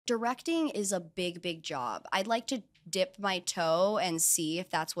directing is a big job. I'd like to dip my toe and see if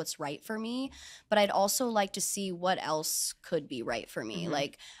that's what's right for me, but I'd also like to see what else could be right for me.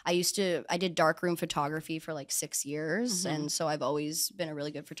 Like I did darkroom photography for like 6 years, and so I've always been a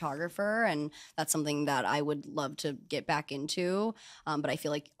really good photographer, and that's something that I would love to get back into. But I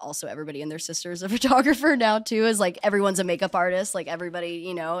feel like also everybody and their sister is a photographer now too, is like everyone's a makeup artist, like everybody,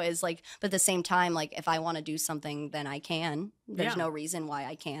 you know, is like, but at the same time, like if I want to do something, then I can. There's no reason why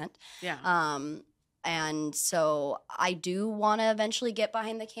I can't. And so I do want to eventually get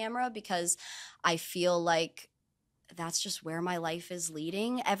behind the camera because I feel like that's just where my life is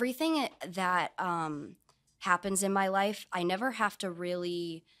leading. Everything that happens in my life, I never have to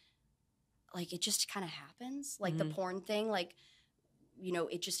really, like, it just kind of happens. Like the porn thing, like, you know,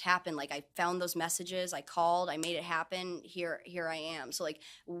 it just happened. Like I found those messages, I called, I made it happen. Here I am. So like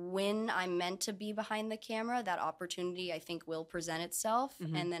when I'm meant to be behind the camera, that opportunity I think will present itself,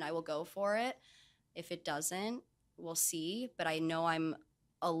 and then I will go for it. If it doesn't, we'll see. But I know I'm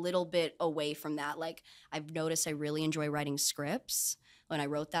a little bit away from that. Like I've noticed I really enjoy writing scripts. When I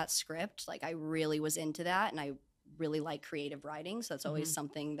wrote that script, like I really was into that, and I really like creative writing. So it's always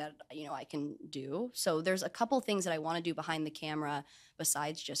something that, you know, I can do. So there's a couple things that I want to do behind the camera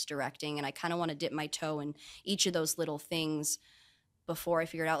besides just directing. And I kind of want to dip my toe in each of those little things before I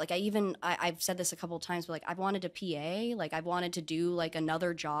figure it out. Like I've said this a couple of times, but like I've wanted to PA, like I've wanted to do like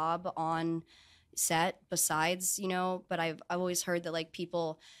another job on set besides, you know, but I've always heard that like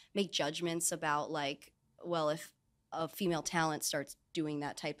people make judgments about like, well, if a female talent starts doing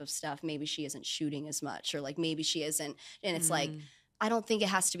that type of stuff, maybe she isn't shooting as much, or like maybe she isn't. And it's like, I don't think it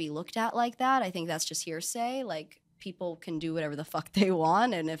has to be looked at like that. I think that's just hearsay. Like people can do whatever the fuck they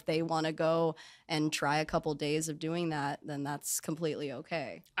want, and if they want to go and try a couple days of doing that, then that's completely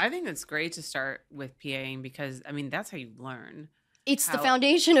okay. I think it's great to start with PAing because I mean that's how you learn. It's the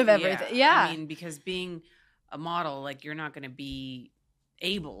foundation of everything. Yeah. I mean, because being a model, like you're not going to be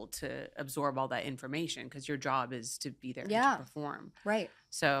able to absorb all that information because your job is to be there and to perform. Right.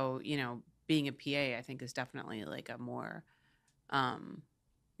 So, you know, being a PA, I think is definitely like a more, I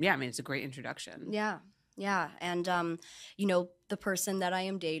mean, it's a great introduction. Yeah. Yeah. And, you know, the person that I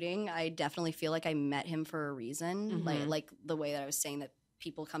am dating, I definitely feel like I met him for a reason. Like the way that I was saying that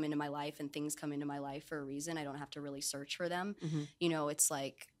people come into my life and things come into my life for a reason. I don't have to really search for them. You know, it's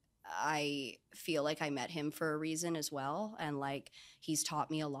like I feel like I met him for a reason as well. And like he's taught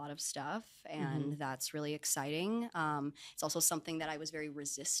me a lot of stuff, and that's really exciting. It's also something that I was very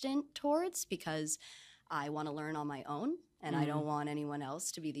resistant towards because I want to learn on my own. And I don't want anyone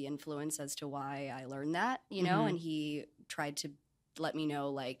else to be the influence as to why I learned that, you know? And he tried to let me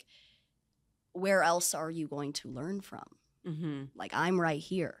know, like, where else are you going to learn from? Like, I'm right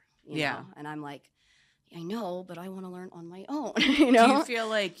here, you know? And I'm like, I know, but I want to learn on my own, you know? Do you feel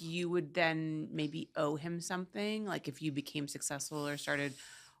like you would then maybe owe him something? Like if you became successful or started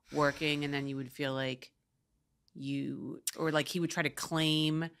working, and then you would feel like or like he would try to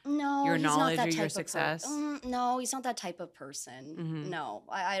claim your knowledge or your success? No, he's not that type of person. No,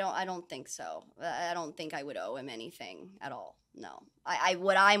 I don't think so. I don't think I would owe him anything at all. No,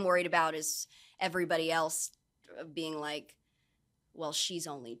 what I'm worried about is everybody else being like, well, she's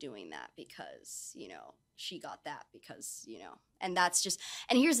only doing that because, you know, she got that because, you know, and that's just,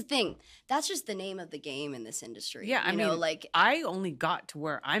 and here's the thing, that's just the name of the game in this industry. Yeah, I mean, like I only got to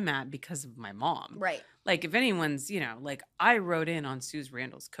where I'm at because of my mom. Right. Like if anyone's, you know, like I rode in on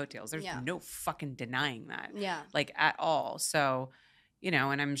Randall's coattails. There's no fucking denying that. Yeah. Like at all. So, you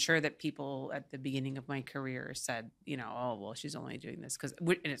know, and I'm sure that people at the beginning of my career said, you know, oh, well, she's only doing this because,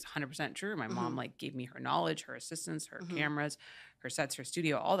 and it's 100% true. My mom like gave me her knowledge, her assistance, her cameras, her sets, her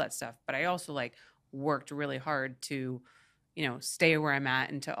studio, all that stuff. But I also like worked really hard to, you know, stay where I'm at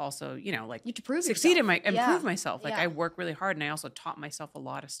and to also, you know, like to prove succeed yourself. improve myself. Like I work really hard, and I also taught myself a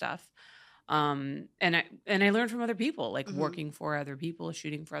lot of stuff. And I learned from other people, like working for other people,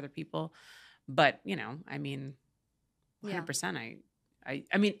 shooting for other people. But, you know, I mean, 100%,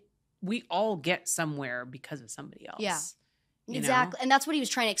 I mean, we all get somewhere because of somebody else. Yeah. Exactly. And that's what he was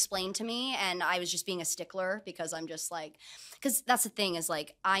trying to explain to me. And I was just being a stickler because I'm just like, because that's the thing is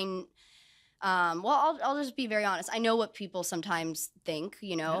like, I'll just be very honest. I know what people sometimes think,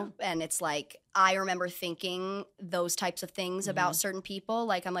 you know, and it's like, I remember thinking those types of things about certain people.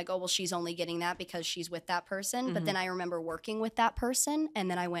 Like, I'm like, oh, well, she's only getting that because she's with that person. But then I remember working with that person. And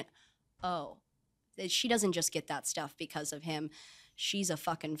then I went, oh, she doesn't just get that stuff because of him. She's a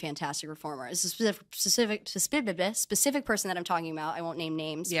fucking fantastic performer. It's a specific person that I'm talking about. I won't name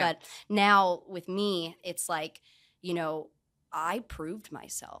names. But now with me, it's like, you know, I proved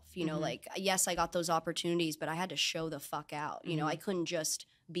myself, you know, like, yes, I got those opportunities, but I had to show the fuck out. You know, I couldn't just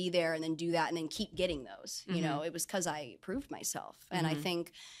be there and then do that and then keep getting those. You know, it was because I proved myself. And I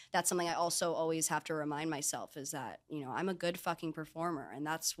think that's something I also always have to remind myself is that, you know, I'm a good fucking performer. And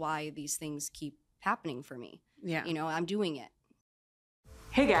that's why these things keep happening for me. Yeah. You know, I'm doing it.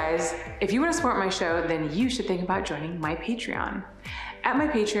 Hey guys, if you want to support my show, then you should think about joining my Patreon. At my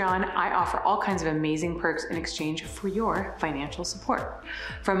Patreon, I offer all kinds of amazing perks in exchange for your financial support.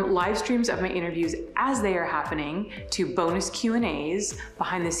 From live streams of my interviews as they are happening, to bonus Q&As,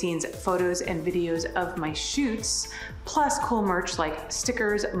 behind the scenes photos and videos of my shoots, plus cool merch like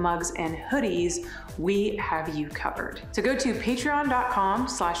stickers, mugs, and hoodies, we have you covered. So go to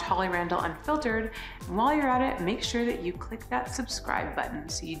patreon.com/HollyRandallUnfiltered, and while you're at it, make sure that you click that subscribe button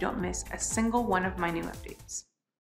so you don't miss a single one of my new updates.